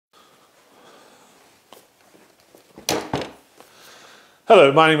Hello,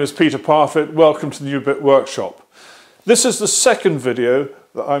 my name is Peter Parfitt. Welcome to the New Bit Workshop. This is the second video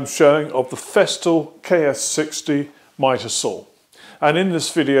that I'm showing of the Festool KS60 Mitre Saw. And in this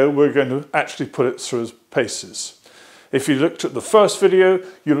video we're going to actually put it through its paces. If you looked at the first video,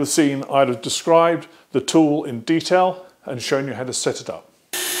 you'll have seen I'd have described the tool in detail and shown you how to set it up.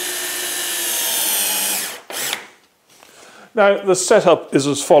 Now the setup is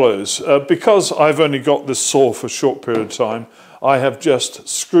as follows. Because I've only got this saw for a short period of time, I have just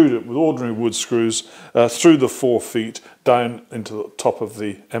screwed it with ordinary wood screws through the 4 feet down into the top of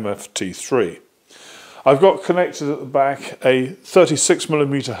the MFT3. I've got connected at the back a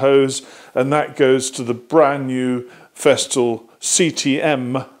 36mm hose, and that goes to the brand new Festool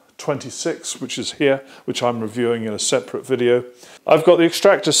CTM 26, which is here, which I'm reviewing in a separate video. I've got the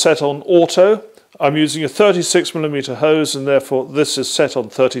extractor set on auto. I'm using a 36mm hose, and therefore this is set on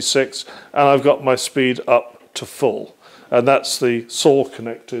 36, and I've got my speed up to full. And that's the saw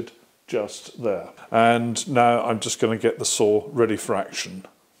connected just there. And now I'm just going to get the saw ready for action.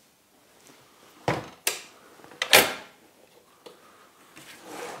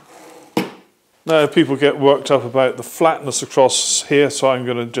 Now people get worked up about the flatness across here, so I'm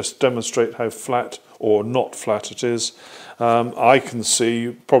going to just demonstrate how flat or not flat it is. I can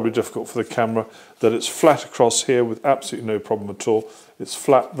see, probably difficult for the camera, that it's flat across here with absolutely no problem at all. It's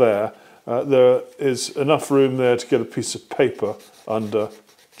flat there. There is enough room there to get a piece of paper under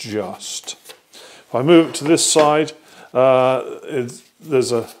just. If I move it to this side,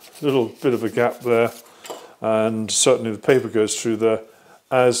 there's a little bit of a gap there, and certainly the paper goes through there,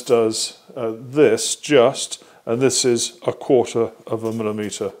 as does this just, and this is 1/4 of a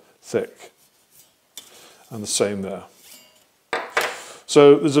millimetre thick, and the same there.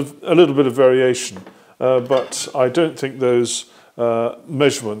 So there's a little bit of variation, but I don't think those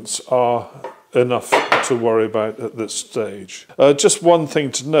measurements are enough to worry about at this stage. Just one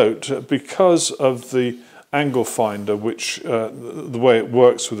thing to note, because of the angle finder, which the way it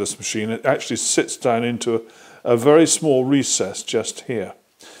works with this machine, it actually sits down into a very small recess just here.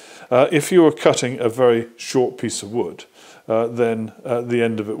 If you were cutting a very short piece of wood, then the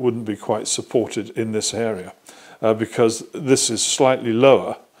end of it wouldn't be quite supported in this area, because this is slightly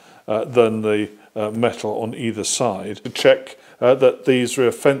lower than the metal on either side. To check that these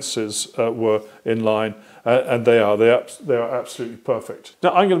rear fences were in line, and they are absolutely perfect.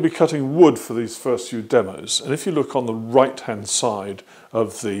 Now I'm going to be cutting wood for these first few demos, and if you look on the right hand side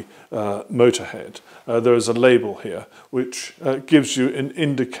of the motorhead, there is a label here which gives you an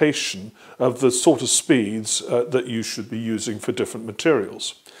indication of the sort of speeds that you should be using for different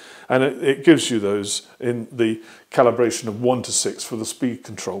materials. And it gives you those in the calibration of 1 to 6 for the speed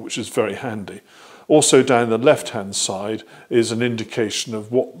control, which is very handy. Also down the left-hand side is an indication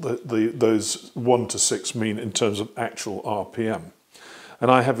of what those 1 to 6 mean in terms of actual RPM.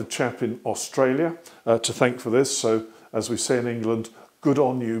 And I have a chap in Australia to thank for this, so as we say in England, good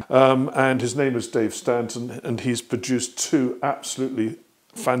on you. And his name is Dave Stanton, and he's produced 2 absolutely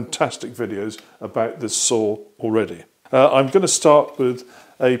fantastic videos about this saw already. I'm going to start with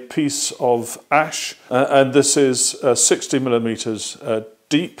a piece of ash, and this is 60mm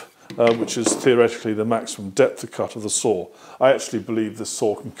deep, which is theoretically the maximum depth of cut of the saw. I actually believe this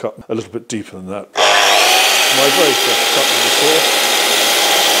saw can cut a little bit deeper than that. My very first cut with the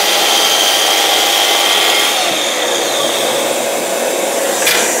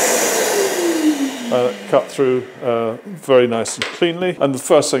saw. Cut through very nice and cleanly. And the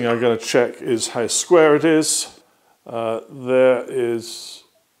first thing I'm going to check is how square it is. There is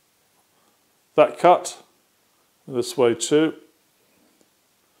that cut, this way too.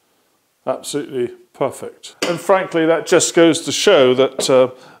 Absolutely perfect. And frankly, that just goes to show that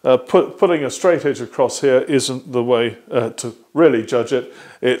putting a straight edge across here isn't the way to really judge it.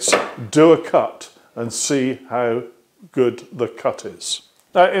 It's do a cut and see how good the cut is.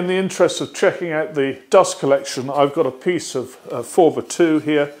 Now, in the interest of checking out the dust collection, I've got a piece of 4x2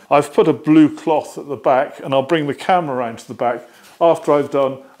 here. I've put a blue cloth at the back, and I'll bring the camera around to the back after I've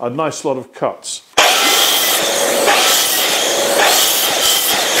done a nice lot of cuts.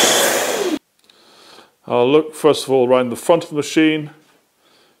 I'll look first of all around the front of the machine.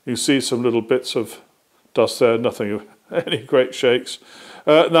 You see some little bits of dust there, nothing of any great shakes.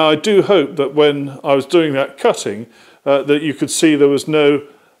 Now I do hope that when I was doing that cutting that you could see there was no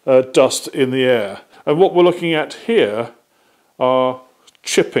dust in the air. And what we're looking at here are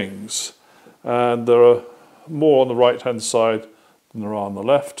chippings, and there are more on the right hand side than there are on the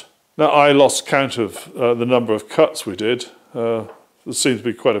left. Now I lost count of the number of cuts we did. There seems to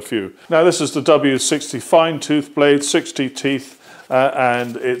be quite a few. Now this is the W60 fine tooth blade, 60 teeth,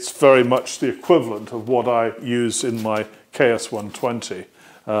 and it's very much the equivalent of what I use in my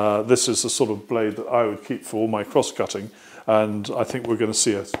KS120. This is the sort of blade that I would keep for all my cross-cutting, and I think we're going to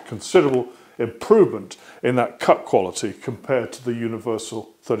see a considerable improvement in that cut quality compared to the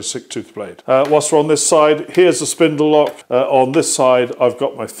universal 36 tooth blade. Whilst we're on this side, here's the spindle lock. On this side, I've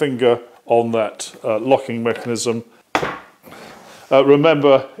got my finger on that locking mechanism.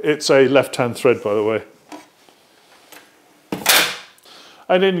 Remember, it's a left-hand thread, by the way.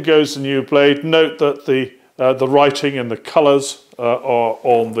 And in goes the new blade. Note that the writing and the colours are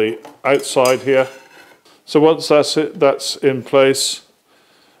on the outside here. So once that's in place,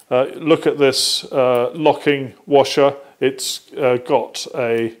 look at this locking washer. It's got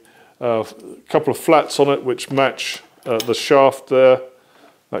a couple of flats on it which match the shaft there.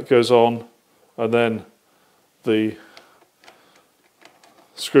 That goes on, and then the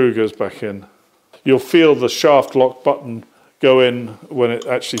screw goes back in. You'll feel the shaft lock button go in when it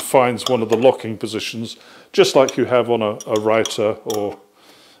actually finds one of the locking positions, just like you have on a router or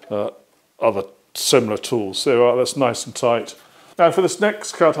other similar tools. There we are, that's nice and tight. Now for this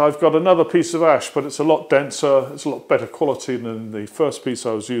next cut, I've got another piece of ash, but it's a lot denser, it's a lot better quality than the first piece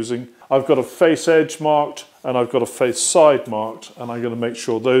I was using. I've got a face edge marked and I've got a face side marked, and I'm going to make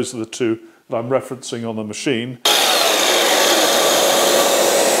sure those are the two that I'm referencing on the machine.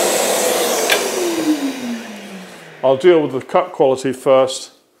 I'll deal with the cut quality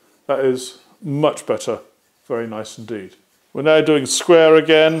first. That is much better, very nice indeed. We're now doing square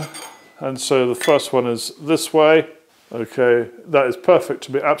again, and so the first one is this way. Okay, that is perfect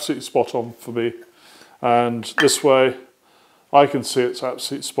to be absolutely spot on for me. And this way, I can see it's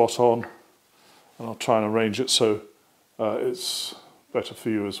absolutely spot on, and I'll try and arrange it so it's better for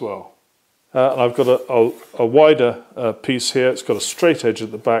you as well. And I've got a wider piece here. It's got a straight edge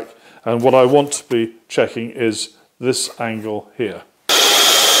at the back, and what I want to be checking is this angle here.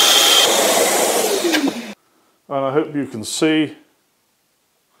 And I hope you can see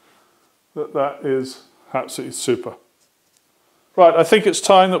that that is absolutely super. Right, I think it's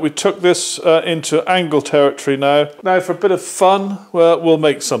time that we took this into angle territory now. Now for a bit of fun, we'll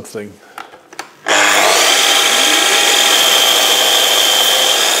make something.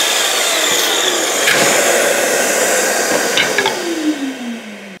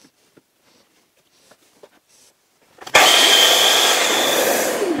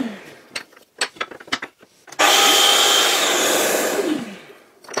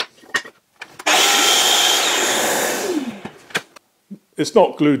 It's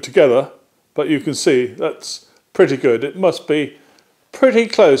not glued together, but you can see that's pretty good. It must be pretty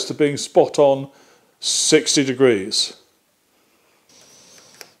close to being spot on 60 degrees.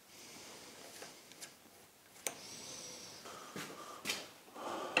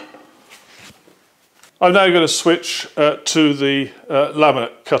 I'm now going to switch to the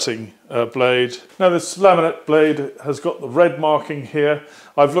laminate cutting blade. Now this laminate blade has got the red marking here.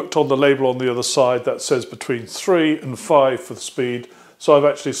 I've looked on the label on the other side that says between 3 and 5 for the speed. So I've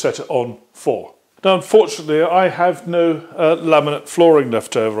actually set it on 4. Now unfortunately I have no laminate flooring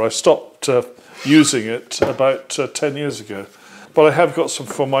left over. I stopped using it about 10 years ago. But I have got some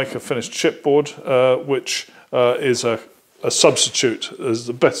Formica finished chipboard, which is a substitute, is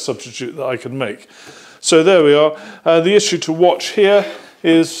the best substitute that I can make. So there we are. The issue to watch here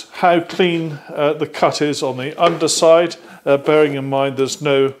is how clean the cut is on the underside, bearing in mind there's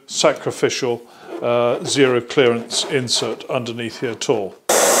no sacrificial zero clearance insert underneath here at all.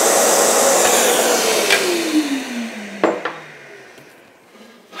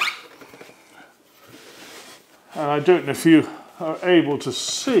 And I don't know if you are able to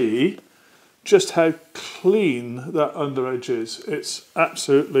see just how clean that under edge is. It's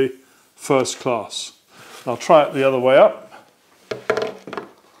absolutely first class. I'll try it the other way up.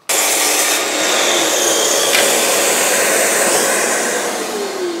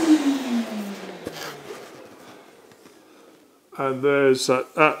 And there's that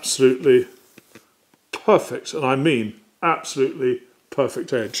absolutely perfect, and I mean absolutely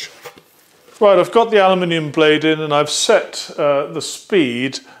perfect edge. Right, I've got the aluminium blade in and I've set the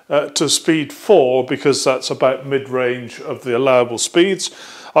speed to speed 4 because that's about mid-range of the allowable speeds.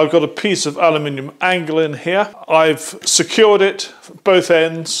 I've got a piece of aluminium angle in here. I've secured it both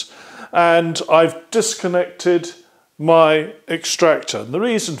ends and I've disconnected my extractor. And the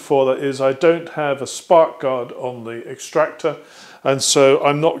reason for that is I don't have a spark guard on the extractor, and so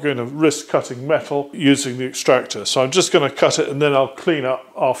I'm not going to risk cutting metal using the extractor. So I'm just going to cut it and then I'll clean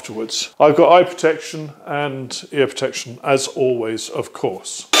up afterwards. I've got eye protection and ear protection as always, of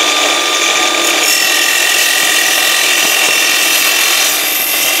course.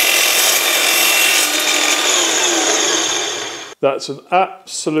 That's an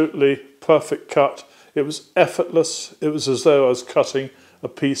absolutely perfect cut It was effortless. It was as though I was cutting a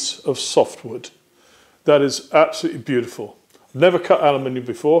piece of softwood. That is absolutely beautiful. Never cut aluminium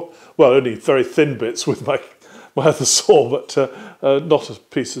before. Well, only very thin bits with my other saw, but not a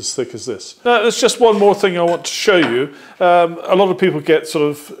piece as thick as this. Now, there's just one more thing I want to show you. A lot of people get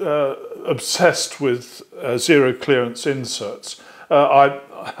sort of obsessed with zero clearance inserts.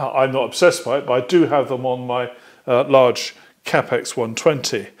 I'm not obsessed by it, but I do have them on my large Kapex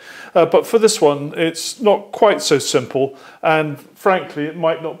 120. But for this one, it's not quite so simple, and frankly, it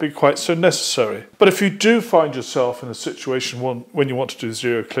might not be quite so necessary. But if you do find yourself in a situation when you want to do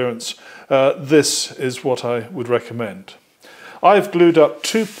zero clearance, this is what I would recommend. I've glued up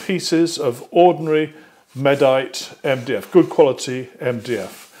 2 pieces of ordinary Medite MDF, good quality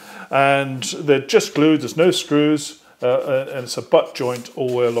MDF. And they're just glued, there's no screws, and it's a butt joint all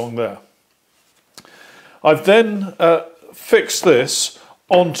the way along there. I've then fixed this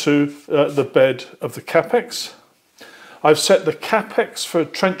onto the bed of the Kapex. I've set the Kapex for a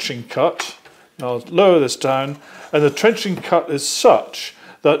trenching cut. I'll lower this down, and the trenching cut is such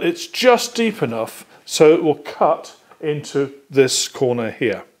that it's just deep enough so it will cut into this corner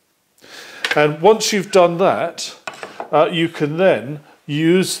here. And once you've done that, you can then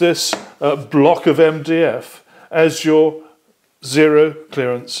use this block of MDF as your zero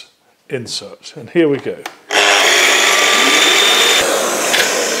clearance insert. And here we go.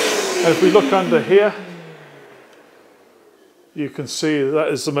 And if we look under here, you can see that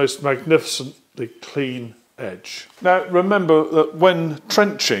is the most magnificently clean edge. Now remember that when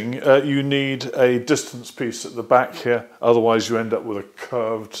trenching you need a distance piece at the back here, otherwise you end up with a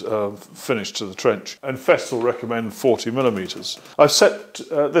curved finish to the trench, and Festool recommend 40mm. I've set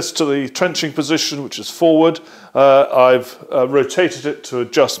this to the trenching position, which is forward. I've rotated it to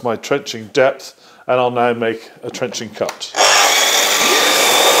adjust my trenching depth, and I'll now make a trenching cut.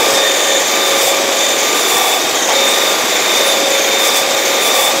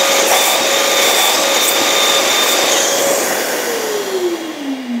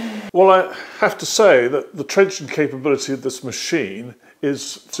 Well, I have to say that the trenching capability of this machine is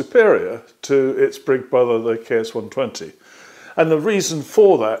superior to its big brother, the KS120. And the reason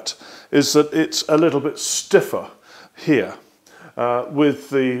for that is that it's a little bit stiffer here. With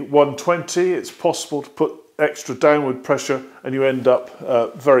the 120, it's possible to put extra downward pressure, and you end up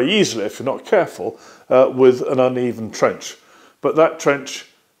very easily, if you're not careful, with an uneven trench. But that trench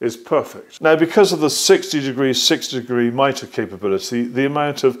is perfect. Now, because of the 60° mitre capability, the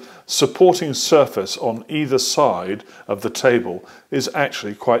amount of supporting surface on either side of the table is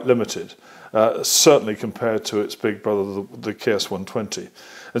actually quite limited, certainly compared to its big brother, the KS120.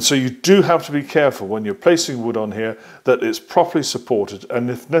 And so you do have to be careful when you're placing wood on here that it's properly supported, and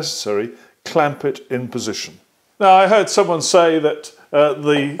if necessary, clamp it in position. Now, I heard someone say that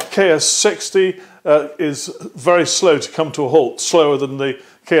the KS60 is very slow to come to a halt, slower than the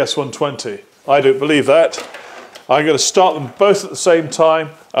KS120. I don't believe that. I'm going to start them both at the same time,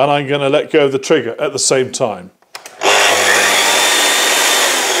 and I'm going to let go of the trigger at the same time.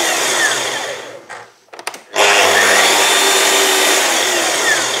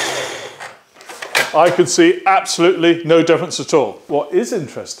 I can see absolutely no difference at all. What is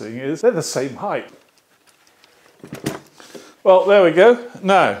interesting is they're the same height. Well, there we go.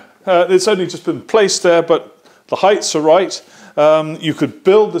 Now, it's only just been placed there, but the heights are right. You could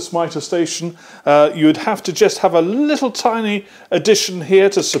build this mitre station. You would have to just have a little tiny addition here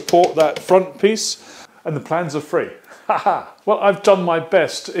to support that front piece, and the plans are free. Well, I've done my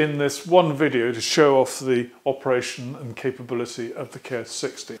best in this one video to show off the operation and capability of the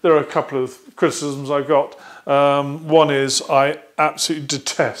KS60. There are a couple of criticisms I've got. One is I absolutely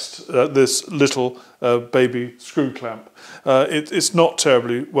detest this little baby screw clamp. It's not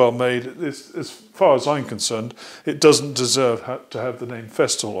terribly well made. As far as I'm concerned, it doesn't deserve to have the name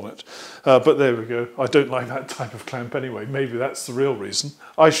Festool on it. But there we go. I don't like that type of clamp anyway. Maybe that's the real reason.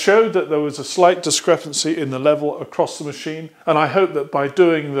 I showed that there was a slight discrepancy in the level across the machine, and I hope that by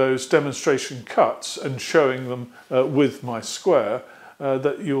doing those demonstration cuts and showing them with my square,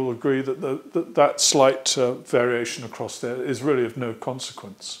 that you'll agree that that slight variation across there is really of no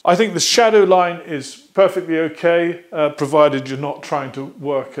consequence. I think the shadow line is perfectly okay, provided you're not trying to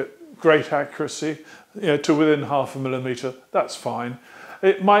work at great accuracy, to within 0.5 mm, that's fine.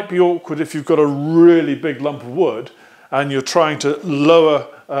 It might be awkward if you've got a really big lump of wood and you're trying to lower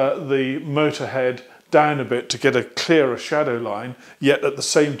the motor head down a bit to get a clearer shadow line, yet at the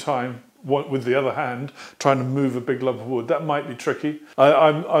same time with the other hand trying to move a big lump of wood. That might be tricky.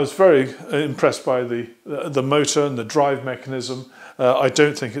 I was very impressed by the motor and the drive mechanism. I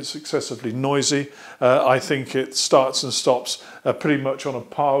don't think it's excessively noisy. I think it starts and stops pretty much on a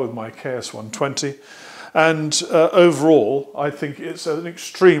par with my KS 120. And overall, I think it's an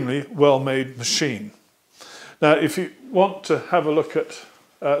extremely well-made machine. Now, if you want to have a look at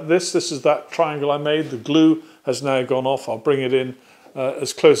this is that triangle I made. The glue has now gone off. I'll bring it in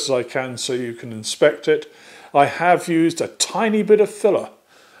as close as I can so you can inspect it. I have used a tiny bit of filler.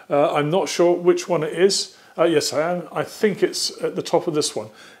 I'm not sure which one it is. Yes, I am. I think it's at the top of this one.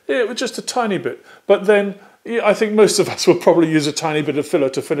 It was just a tiny bit. But then I think most of us will probably use a tiny bit of filler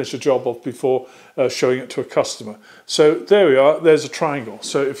to finish a job off before showing it to a customer. So there we are. There's a triangle.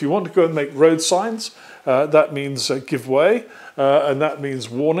 So if you want to go and make road signs, that means give way, and that means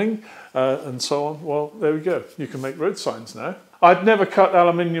warning, and so on. Well, there we go. You can make road signs now. I'd never cut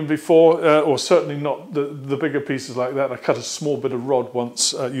aluminium before, or certainly not the bigger pieces like that. I cut a small bit of rod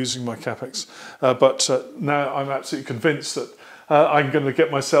once using my Kapex, but now I'm absolutely convinced that I'm going to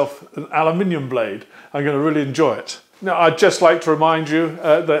get myself an aluminium blade. I'm going to really enjoy it. Now, I'd just like to remind you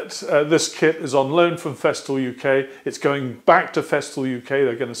that this kit is on loan from Festool UK. It's going back to Festool UK.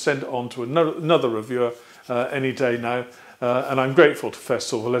 They're going to send it on to another reviewer any day now. And I'm grateful to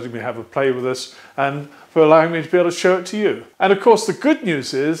Festool for letting me have a play with this and for allowing me to be able to show it to you. And of course, the good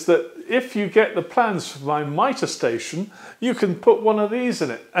news is that if you get the plans for my Mitre station, you can put one of these in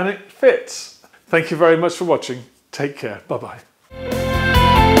it and it fits. Thank you very much for watching. Take care. Bye-bye.